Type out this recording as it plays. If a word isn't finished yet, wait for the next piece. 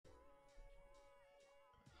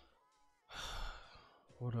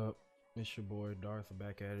What up? It's your boy Darth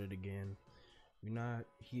back at it again. We're not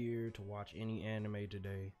here to watch any anime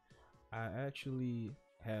today. I actually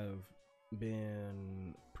have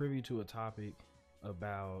been privy to a topic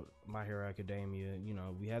about My Hero Academia. You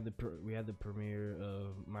know, we had the premiere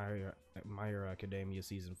of My Hero Academia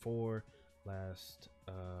season 4 last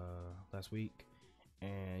week,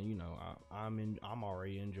 and I'm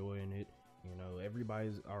already enjoying it. You know,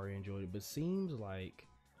 everybody's already enjoyed it, but seems like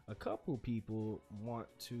a couple people want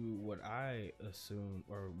to, what I assume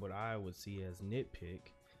or what I would see as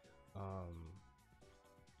nitpick um,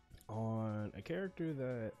 on a character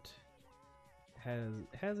that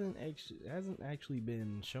hasn't actually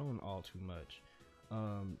been shown all too much.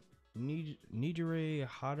 Nejire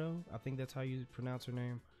Hadou, I think that's how you pronounce her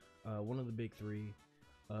name. One of the big three.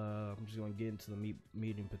 I'm just going to get into the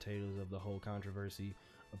meat and potatoes of the whole controversy.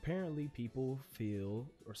 Apparently,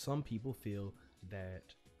 some people feel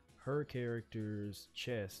that her character's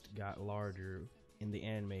chest got larger in the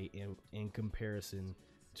anime in comparison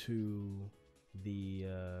to the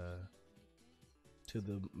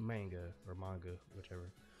manga or manga,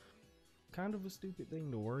 whichever. Kind of a stupid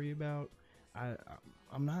thing to worry about.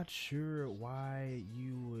 I'm not sure why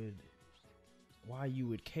you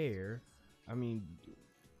would care. I mean,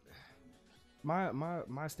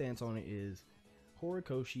 my stance on it is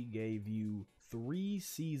Horikoshi gave you 3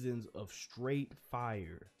 seasons of straight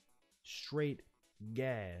fire, straight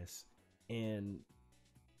gas, and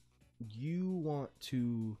you want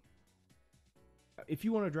to, if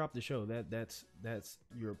you want to drop the show, that's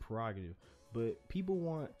your prerogative. But people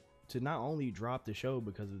want to not only drop the show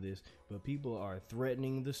because of this, but people are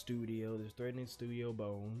threatening the studio. They're threatening Studio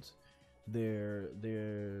Bones.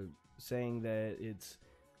 They're saying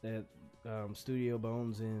that Studio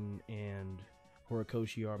Bones and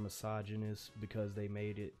Horikoshi are misogynist because they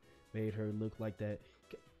made her look like that.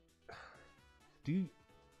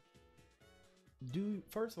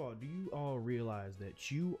 First of all, do you all realize that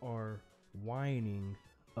you are whining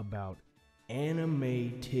about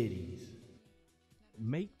anime titties?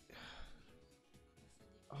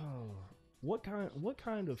 What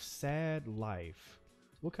kind of sad life,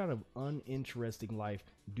 what kind of uninteresting life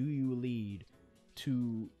do you lead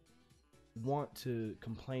to want to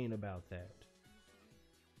complain about that?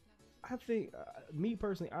 I think, me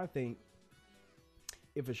personally, I think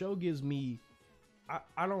if a show gives me,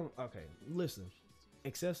 I don't, okay, listen,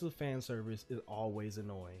 excessive fan service is always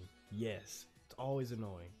annoying. Yes, it's always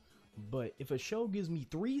annoying. But if a show gives me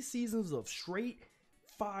 3 seasons of straight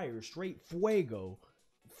fire, straight fuego,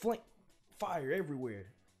 fire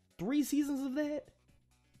everywhere, 3 seasons of that,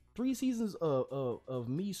 3 seasons of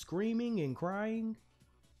me screaming and crying,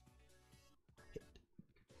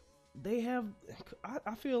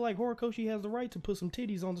 I feel like Horikoshi has the right to put some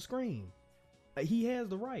titties on the screen. He has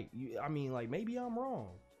the right. I mean, like, maybe I'm wrong,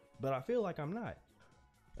 but I feel like I'm not.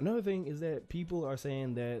 Another thing is that people are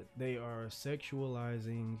saying that they are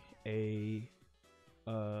sexualizing a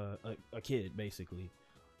kid, basically.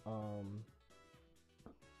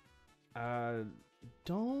 I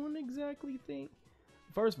don't exactly think.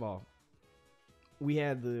 First of all, we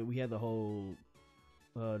had the whole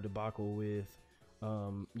debacle with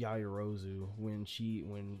Yaoyorozu when she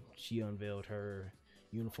unveiled her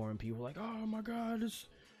uniform. People were like, oh my god,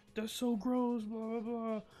 that's so gross, blah blah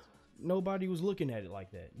blah. Nobody was looking at it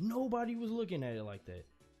like that.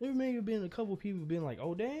 There may have been a couple people being like,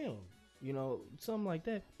 oh damn, you know, something like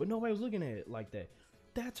that, but nobody was looking at it like that.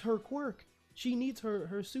 That's her quirk. She needs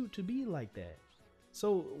her suit to be like that.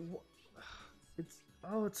 So it's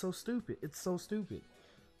so stupid.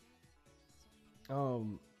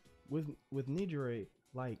 With Nejire,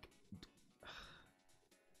 like,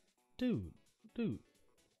 dude,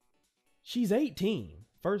 she's 18.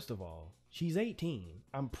 First of all, she's 18.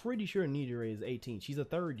 I'm pretty sure Nejire is 18. She's a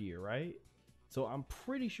 3rd year, right? So I'm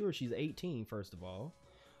pretty sure she's 18. First of all,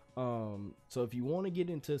 so if you want to get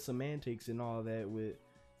into semantics and all that with,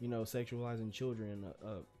 you know, sexualizing children,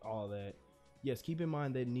 all that, yes, keep in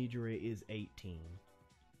mind that Nejire is 18.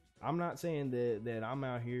 I'm not saying that I'm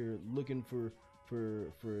out here looking for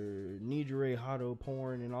Nejire Hadou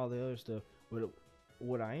porn and all the other stuff, but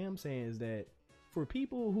what I am saying is that for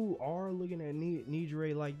people who are looking at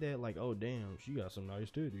Nejire like that, like, oh damn, she got some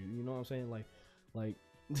nice titties, you know what I'm saying? Like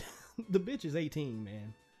the bitch is 18,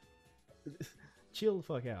 man. Chill the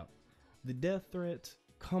fuck out. The death threats,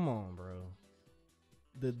 come on, bro.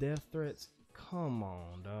 The death threats, come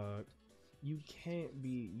on, dog. You can't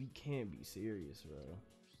be serious, bro.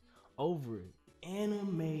 Over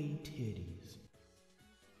anime titties.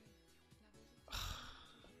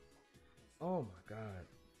 Oh my god.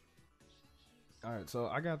 All right, so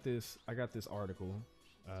I got this article,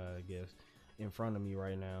 I guess. in front of me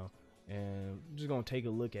right now, and I'm just gonna take a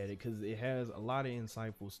look at it because it has a lot of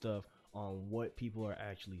insightful stuff on what people are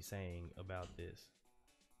actually saying about this.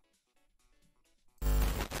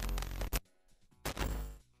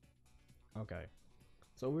 Okay,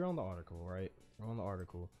 so we're on the article, right? We're on the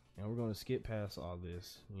article, and we're gonna skip past all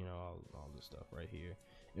this, you know, all this stuff right here,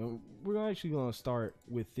 and we're actually gonna start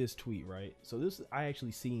with this tweet, right? So this, I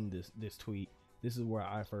actually seen this tweet. This is where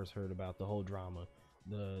I first heard about the whole drama.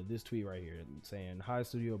 This tweet right here saying, "Hi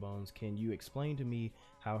Studio Bones, can you explain to me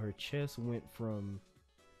how her chest went from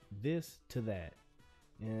this to that?"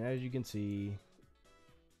 And as you can see,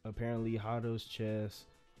 apparently Hadou's chest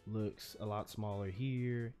looks a lot smaller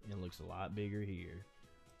here and looks a lot bigger here.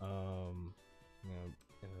 You know,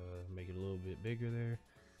 make it a little bit bigger there.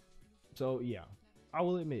 So yeah, I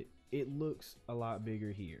will admit it looks a lot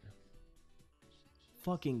bigger here.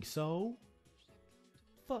 Fucking so.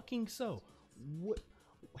 What?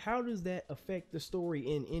 How does that affect the story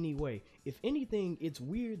in any way? If anything, it's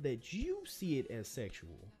weird that you see it as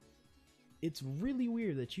sexual. It's really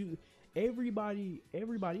weird that everybody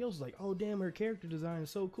else is like, oh damn, her character design is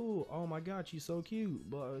so cool. Oh my god, she's so cute.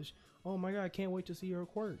 But oh my god, I can't wait to see her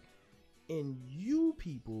quirk. And you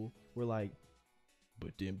people were like,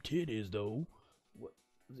 but them titties though.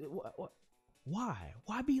 What? Why?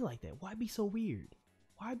 Why be like that? Why be so weird?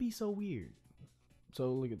 Why be so weird?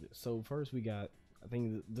 So look at this. So first we got, I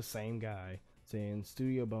think the same guy saying,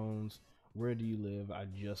 "Studio Bones, where do you live? I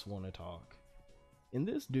just want to talk." And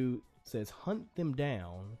this dude says, "Hunt them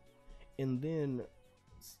down," and then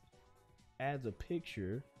adds a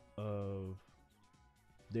picture of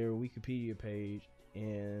their Wikipedia page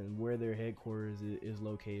and where their headquarters is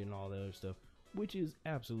located and all that other stuff, which is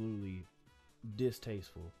absolutely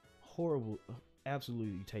distasteful, horrible,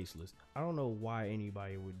 absolutely tasteless. I don't know why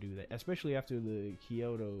anybody would do that, especially after the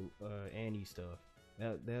Kyoto Annie stuff.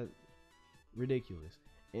 That ridiculous.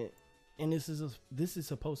 And this is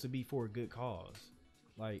supposed to be for a good cause.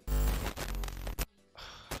 Like,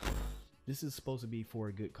 this is supposed to be for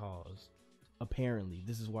a good cause. Apparently,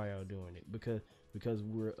 this is why y'all doing it, because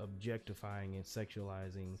we're objectifying and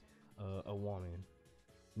sexualizing a woman.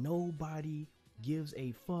 Nobody gives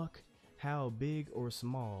a fuck how big or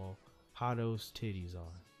small Hadou's titties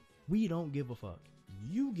are. We don't give a fuck.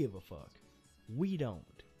 You give a fuck. We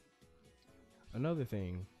don't. Another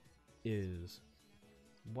thing is,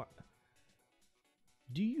 what?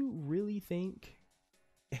 Do you really think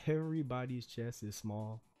everybody's chest is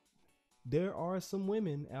small? There are some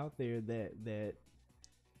women out there that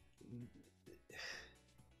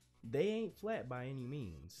they ain't flat by any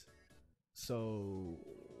means. So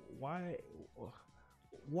why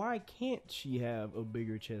can't she have a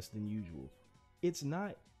bigger chest than usual? It's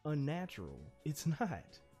not unnatural. It's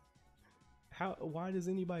not. Why does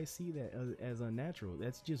anybody see that as unnatural?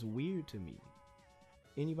 That's just weird to me.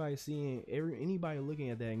 Anybody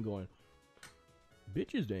looking at that and going,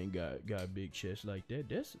 bitches ain't got big chests like that.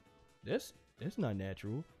 That's not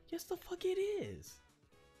natural. Yes, the fuck it is.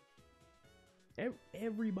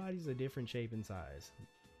 Everybody's a different shape and size.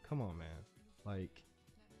 Come on, man. Like,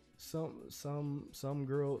 some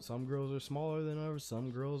girls are smaller than others.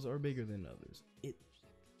 Some girls are bigger than others.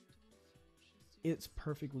 It's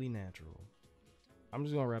perfectly natural. I'm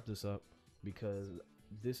just gonna wrap this up because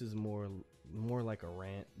this is more like a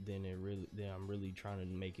rant than I'm really trying to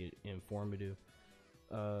make it informative.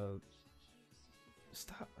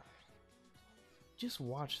 Stop. Just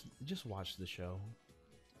watch the show.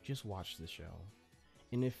 Just watch the show.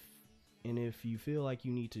 And if you feel like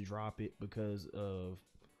you need to drop it because of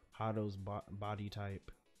Hadou's body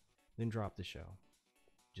type, then drop the show.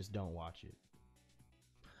 Just don't watch it.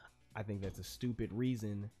 I think that's a stupid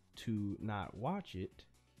reason to not watch it.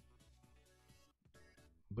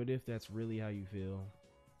 But if that's really how you feel,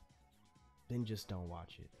 then just don't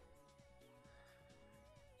watch it.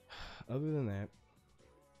 Other than that,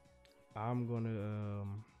 I'm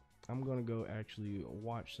gonna go actually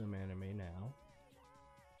watch some anime now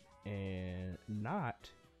and not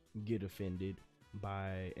get offended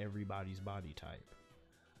by everybody's body type.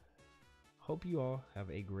 Hope you all have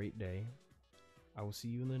a great day. I will see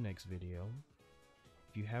you in the next video.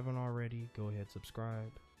 If you haven't already, go ahead,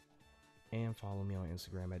 subscribe, and follow me on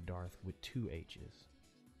Instagram at Dvrth with 2 H's.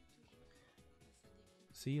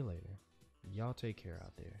 See you later. Y'all take care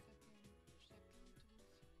out there.